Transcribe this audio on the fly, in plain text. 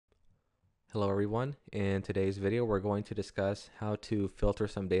Hello everyone. In today's video, we're going to discuss how to filter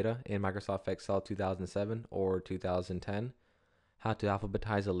some data in Microsoft Excel 2007 or 2010, how to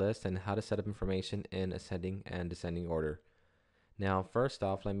alphabetize a list, and how to set up information in ascending and descending order. Now, first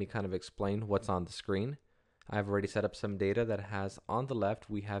off, let me kind of explain what's on the screen. I've already set up some data that has on the left,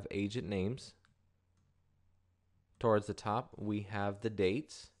 we have agent names. Towards the top, we have the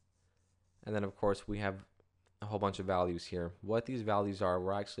dates. And then of course, we have a whole bunch of values here. What these values are,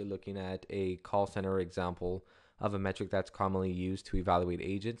 we're actually looking at a call center example of a metric that's commonly used to evaluate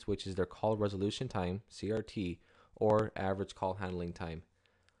agents, which is their call resolution time, CRT, or average call handling time.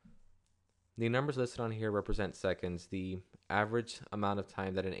 The numbers listed on here represent seconds, the average amount of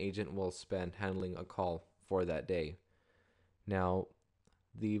time that an agent will spend handling a call for that day. Now,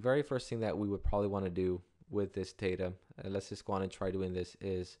 the very first thing that we would probably want to do with this data, let's just go on and try doing this,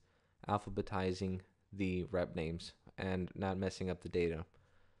 is alphabetizing the rep names and not messing up the data.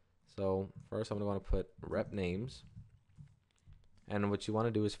 So first I'm going to put rep names, and what you want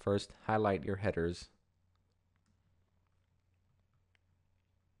to do is first highlight your headers.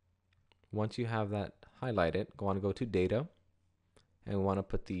 Once you have that highlighted, go to data, and we want to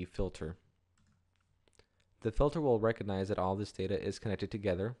put the filter. The filter will recognize that all this data is connected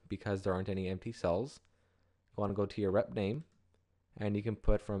together because there aren't any empty cells. Go to your rep name, and you can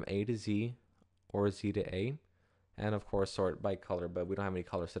put from A to Z or Z to A, and of course sort by color, but we don't have any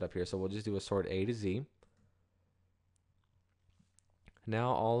color set up here, so we'll just do a sort A to Z. Now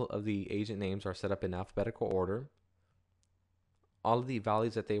all of the agent names are set up in alphabetical order. All of the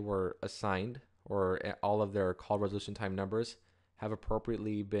values that they were assigned, or all of their call resolution time numbers, have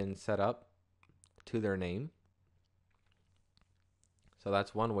appropriately been set up to their name. So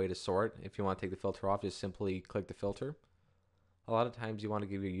that's one way to sort. If you want to take the filter off, just simply click the filter. A lot of times you want to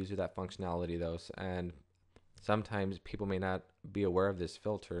give your user that functionality though, and sometimes people may not be aware of this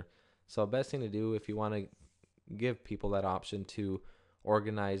filter. So best thing to do if you want to give people that option to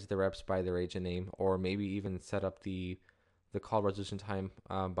organize the reps by their agent name, or maybe even set up the call resolution time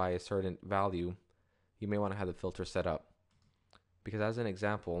by a certain value, you may want to have the filter set up. Because as an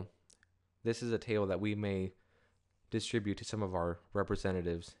example, this is a table that we may distribute to some of our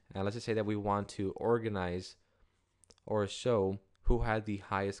representatives. And let's just say that we want to organize or show who had the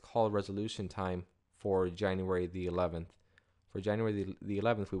highest call resolution time for January the 11th. For January the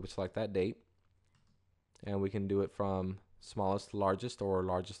 11th, we would select that date, and we can do it from smallest to largest or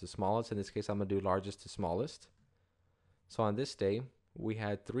largest to smallest. In this case, I'm going to do largest to smallest. So on this day, we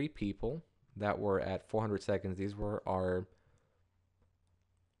had 3 people that were at 400 seconds. These were our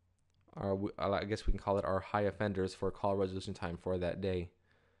I guess we can call it our high offenders for call resolution time for that day.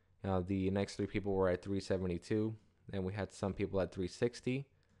 Now the next 3 people were at 372, and we had some people at 360,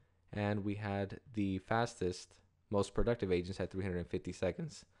 and we had the fastest, most productive agents at 350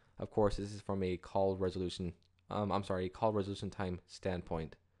 seconds. Of course, this is from a call resolution call resolution time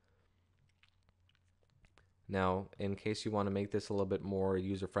standpoint. Now, in case you want to make this a little bit more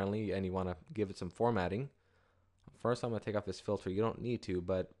user-friendly and you want to give it some formatting, first I'm going to take off this filter. You don't need to,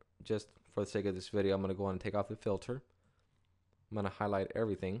 but just for the sake of this video, I'm going to go on and take off the filter. I'm going to highlight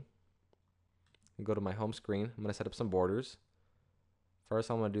everything and go to my home screen. I'm going to set up some borders. First,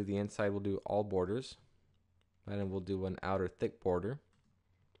 I'm going to do the inside. We'll do all borders, and then we'll do an outer thick border.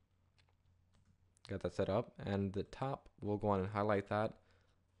 Got that set up, and the top, we'll go on and highlight that.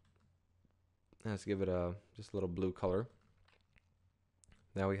 Let's give it just a little blue color.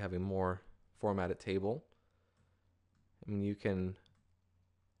 Now we have a more formatted table. And you can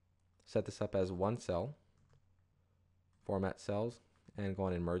set this up as one cell, format cells, and go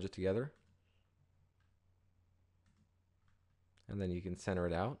on and merge it together. And then you can center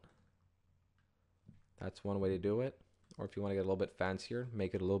it out. That's one way to do it. Or if you want to get a little bit fancier,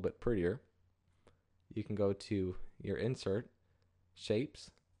 make it a little bit prettier, you can go to your insert,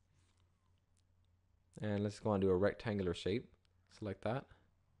 shapes, and let's go on and do a rectangular shape. Select that.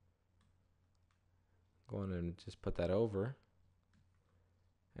 Go on and just put that over.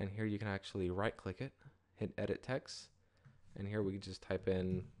 And here you can actually right click it, hit edit text, and here we can just type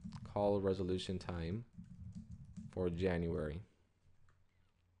in call resolution time for January.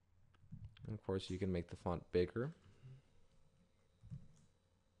 And of course you can make the font bigger.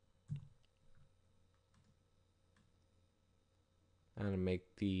 And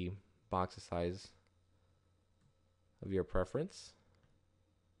make the box size of your preference.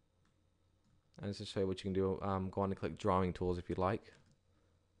 And let's just show you what you can do. Go on and click drawing tools if you'd like.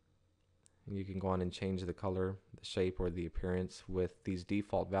 And you can go on and change the color, the shape, or the appearance with these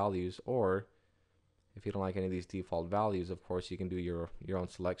default values, or if you don't like any of these default values, of course you can do your own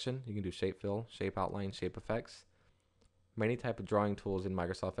selection. You can do shape fill, shape outline, shape effects, many type of drawing tools in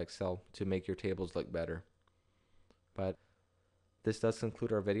Microsoft Excel to make your tables look better. But this does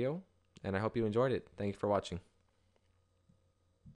conclude our video, and I hope you enjoyed it. Thank you for watching.